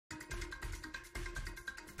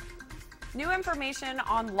New information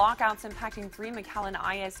on lockouts impacting 3 McAllen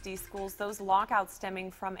ISD schools. Those lockouts stemming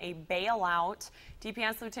from a bailout.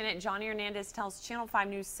 DPS Lieutenant Johnny Hernandez tells Channel 5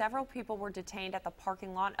 News several people were detained at the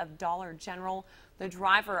parking lot of Dollar General. The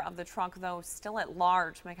driver of the truck, though, still at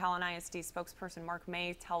large. McAllen ISD spokesperson Mark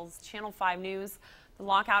May tells Channel 5 News the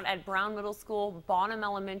lockout at Brown Middle School, Bonham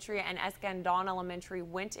Elementary, and Escandon Elementary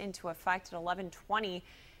went into effect at 11:20.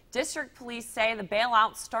 District police say the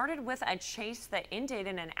bailout started with a chase that ended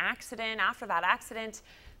in an accident. After that accident,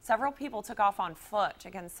 several people took off on foot.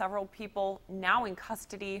 Again, several people now in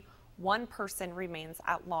custody. One person remains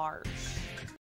at large.